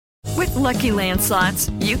With Lucky Land Slots,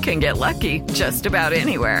 you can get lucky just about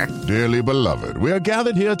anywhere. Dearly beloved, we are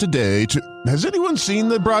gathered here today to... Has anyone seen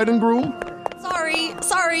the bride and groom?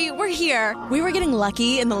 Sorry, we're here. We were getting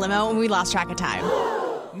lucky in the limo and we lost track of time.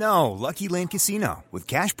 No, Lucky Land Casino, with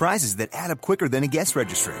cash prizes that add up quicker than a guest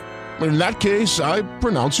registry. In that case, I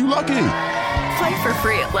pronounce you lucky. Play for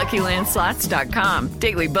free at LuckyLandSlots.com.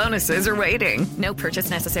 Daily bonuses are waiting. No purchase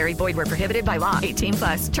necessary. Void where prohibited by law.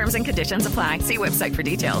 18+. Terms and conditions apply. See website for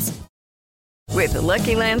details. With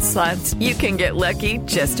Lucky Land Slots, you can get lucky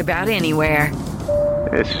just about anywhere.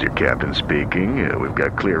 This is your captain speaking. We've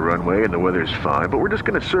got clear runway and the weather's fine, but we're just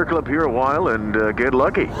going to circle up here a while and get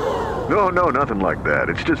lucky. No, nothing like that.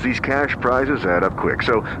 It's just these cash prizes add up quick.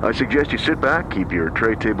 So I suggest you sit back, keep your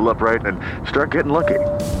tray table upright, and start getting lucky.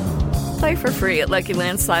 Play for free at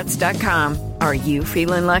LuckyLandSlots.com. Are you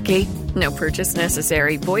feeling lucky? No purchase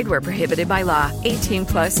necessary. Void where prohibited by law.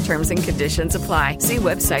 18+ terms and conditions apply. See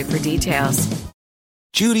website for details.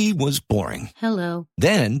 Judy was boring. Hello.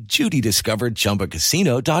 Then Judy discovered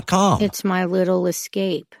ChumbaCasino.com. It's my little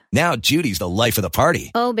escape. Now Judy's the life of the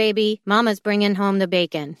party. Oh, baby, mama's bringing home the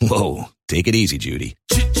bacon. Whoa, take it easy, Judy.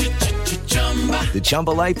 The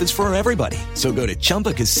Chumba life is for everybody. So go to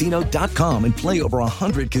ChumbaCasino.com and play over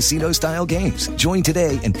 100 casino-style games. Join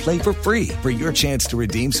today and play for free for your chance to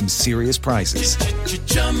redeem some serious prizes.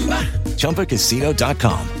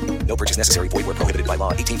 ChumbaCasino.com. No purchase necessary. Void where prohibited by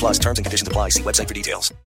law. 18+ terms and conditions apply. See website for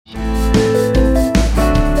details.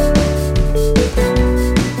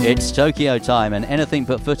 It's Tokyo time, and Anything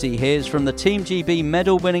But Footy hears from the Team GB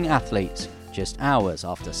medal-winning athletes just hours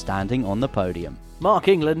after standing on the podium. Mark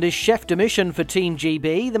England is chef de mission for Team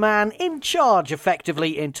GB, the man in charge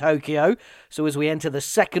effectively in Tokyo. So as we enter the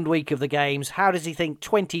second week of the Games, how does he think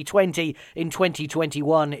 2020 in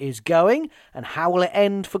 2021 is going? And how will it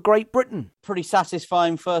end for Great Britain? Pretty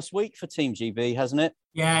satisfying first week for Team GB, hasn't it?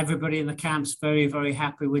 Yeah, everybody in the camp's very, very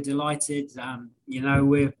happy. We're delighted.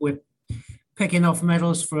 We're picking off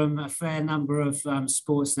medals from a fair number of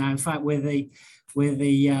sports now. In fact, we're the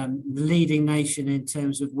leading nation in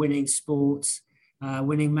terms of winning sports.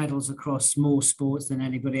 Winning medals across more sports than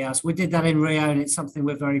anybody else. We did that in Rio, and it's something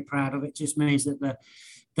we're very proud of. It just means that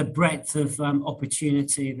the breadth of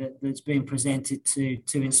opportunity that's being presented to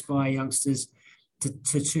inspire youngsters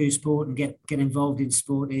to choose sport and get involved in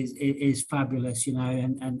sport is fabulous,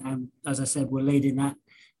 And as I said, we're leading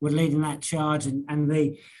that charge, and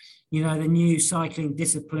the new cycling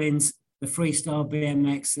disciplines, the freestyle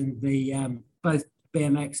BMX and the both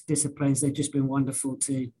BMX disciplines, they've just been wonderful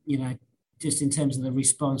to just in terms of the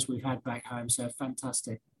response we've had back home. So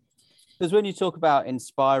fantastic. Because when you talk about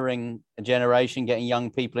inspiring a generation, getting young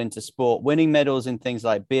people into sport, winning medals in things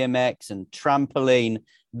like BMX and trampoline,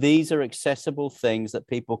 these are accessible things that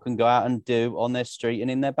people can go out and do on their street and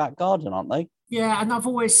in their back garden, aren't they? Yeah, and I've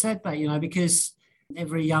always said that, because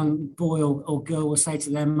every young boy or girl will say to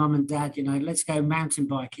their mum and dad, let's go mountain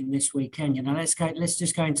biking this weekend, let's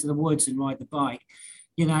just go into the woods and ride the bike.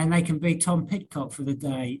 And they can be Tom Pidcock for the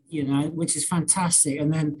day, which is fantastic.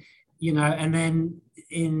 And then,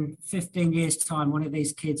 in 15 years' time, one of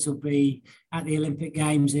these kids will be at the Olympic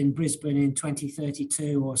Games in Brisbane in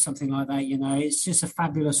 2032 or something like that. It's just a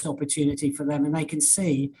fabulous opportunity for them. And they can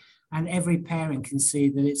see, and every parent can see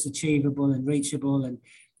that it's achievable and reachable. And,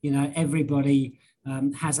 everybody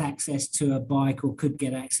has access to a bike or could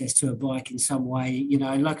get access to a bike in some way.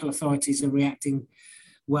 Local authorities are reacting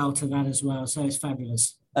well to that as well. So it's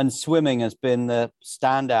fabulous. And swimming has been the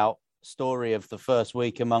standout story of the first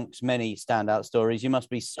week amongst many standout stories. You must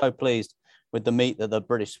be so pleased with the meet that the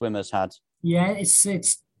British swimmers had. Yeah,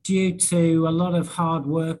 it's due to a lot of hard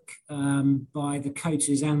work by the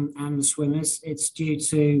coaches and the swimmers. It's due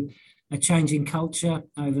to a change in culture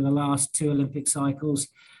over the last two Olympic cycles.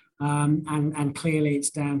 And clearly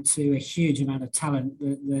it's down to a huge amount of talent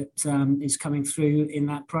that is coming through in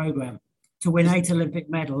that programme. To win 8 Olympic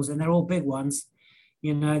medals, and they're all big ones,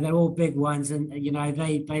 they're all big ones. And, they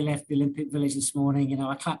left the Olympic Village this morning.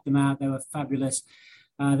 I clapped them out. They were fabulous.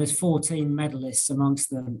 There's 14 medalists amongst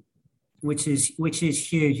them, which is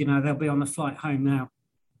huge. They'll be on the flight home now.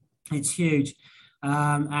 It's huge.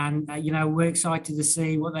 We're excited to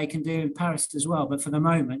see what they can do in Paris as well. But for the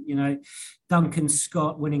moment, Duncan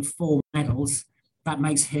Scott winning 4 medals, that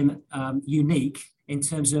makes him unique in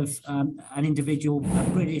terms of an individual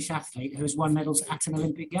British athlete who has won medals at an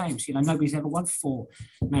Olympic Games. Nobody's ever won 4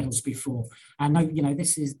 medals before. And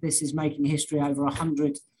this is making history over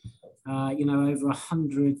 100, over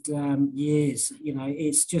 100 years.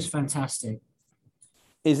 It's just fantastic.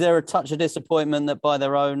 Is there a touch of disappointment that by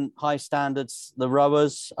their own high standards, the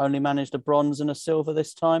rowers only managed a bronze and a silver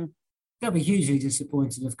this time? They'll be hugely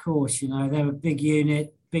disappointed, of course. They're a big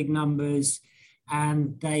unit. big numbers,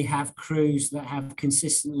 and they have crews that have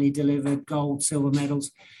consistently delivered gold, silver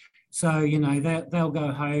medals. So, you know, they'll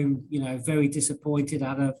go home, you know, very disappointed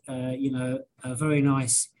out of, a very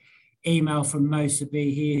nice email from Mo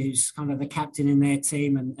Sabihi, who's kind of the captain in their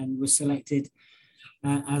team and was selected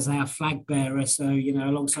as our flag bearer. So, you know,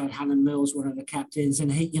 alongside Hannon Mills, one of the captains.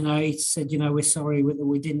 And he said, you know, we're sorry that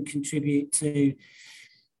we didn't contribute to,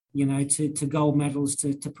 you know, to gold medals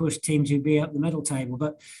to push Team GB up the medal table.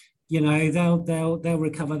 But, you know, they'll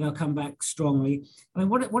recover. They'll come back strongly. I mean,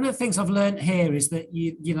 one of the things I've learned here is that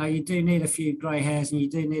you do need a few grey hairs, and you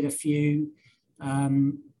do need a few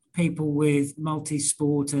people with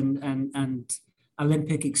multi-sport and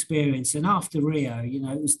Olympic experience. And after Rio, you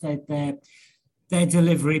know, it was their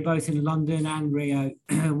delivery both in London and Rio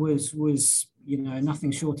was you know,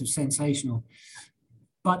 nothing short of sensational.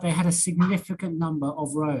 But they had a significant number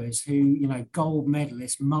of rowers who, you know, gold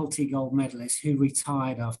medalists, multi-gold medalists who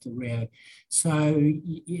retired after Rio. So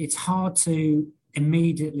it's hard to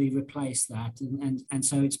immediately replace that. And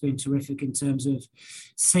so it's been terrific in terms of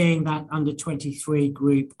seeing that under 23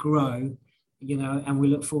 group grow, you know, and we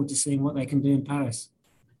look forward to seeing what they can do in Paris.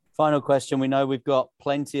 Final question. We know we've got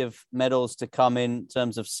plenty of medals to come in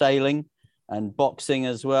terms of sailing and boxing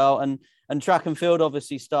as well. And track and field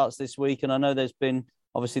obviously starts this week. And I know there's been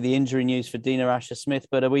obviously the injury news for Dina Asher-Smith,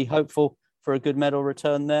 but are we hopeful for a good medal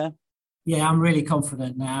return there? Yeah, I'm really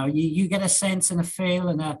confident now. You get a sense and a feel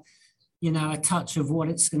and a touch of what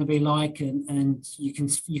it's going to be like, and you can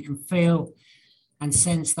feel and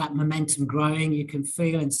sense that momentum growing. You can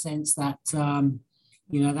feel and sense that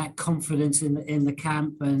that confidence in the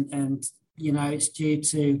camp, and you know, it's due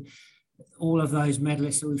to all of those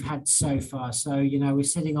medalists that we've had so far. So, you know, we're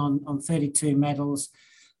sitting on 32 medals.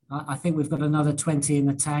 I think we've got another 20 in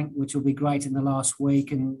the tank, which will be great in the last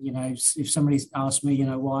week. And, you know, if somebody's asked me, you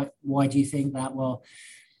know, why do you think that? Well,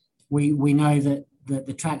 we know that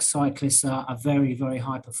the track cyclists are a very, very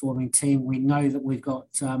high performing team. We know that we've got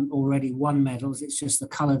already won medals. It's just the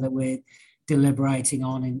colour that we're deliberating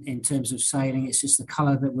on in terms of sailing. It's just the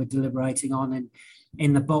colour that we're deliberating on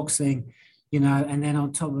in the boxing, you know. And then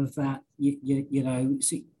on top of that, you know,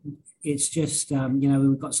 it's just,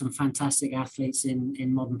 we've got some fantastic athletes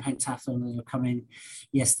in modern pentathlon that have come in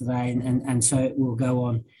yesterday, and so it will go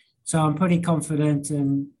on. So I'm pretty confident,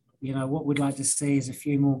 and, you know, what we'd like to see is a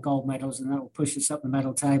few more gold medals, and that will push us up the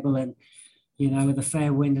medal table. And, you know, with a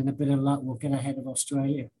fair wind and a bit of luck, we'll get ahead of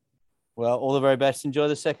Australia. Well, all the very best. Enjoy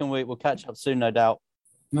the second week. We'll catch up soon, no doubt.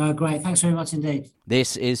 No, great. Thanks very much indeed.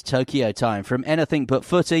 This is Tokyo Time from Anything But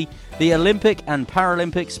Footy, the Olympic and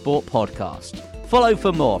Paralympic Sport Podcast. Follow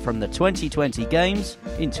for more from the 2020 Games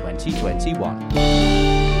in 2021.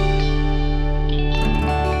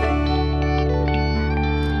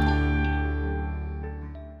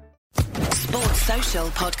 Sports Social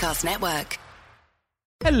Podcast Network.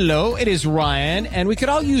 Hello, it is Ryan, and we could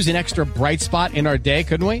all use an extra bright spot in our day,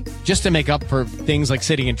 couldn't we? Just to make up for things like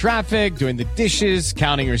sitting in traffic, doing the dishes,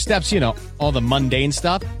 counting your steps, you know, all the mundane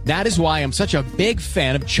stuff. That is why I'm such a big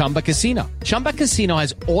fan of Chumba Casino. Chumba Casino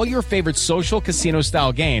has all your favorite social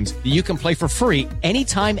casino-style games that you can play for free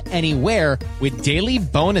anytime, anywhere with daily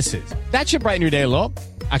bonuses. That should brighten your day a little.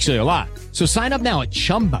 Actually, a lot. So sign up now at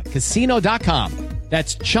ChumbaCasino.com.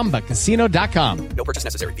 That's ChumbaCasino.com. No purchase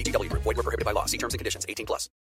necessary. VGW Group. Void where prohibited by law. See terms and conditions. 18+.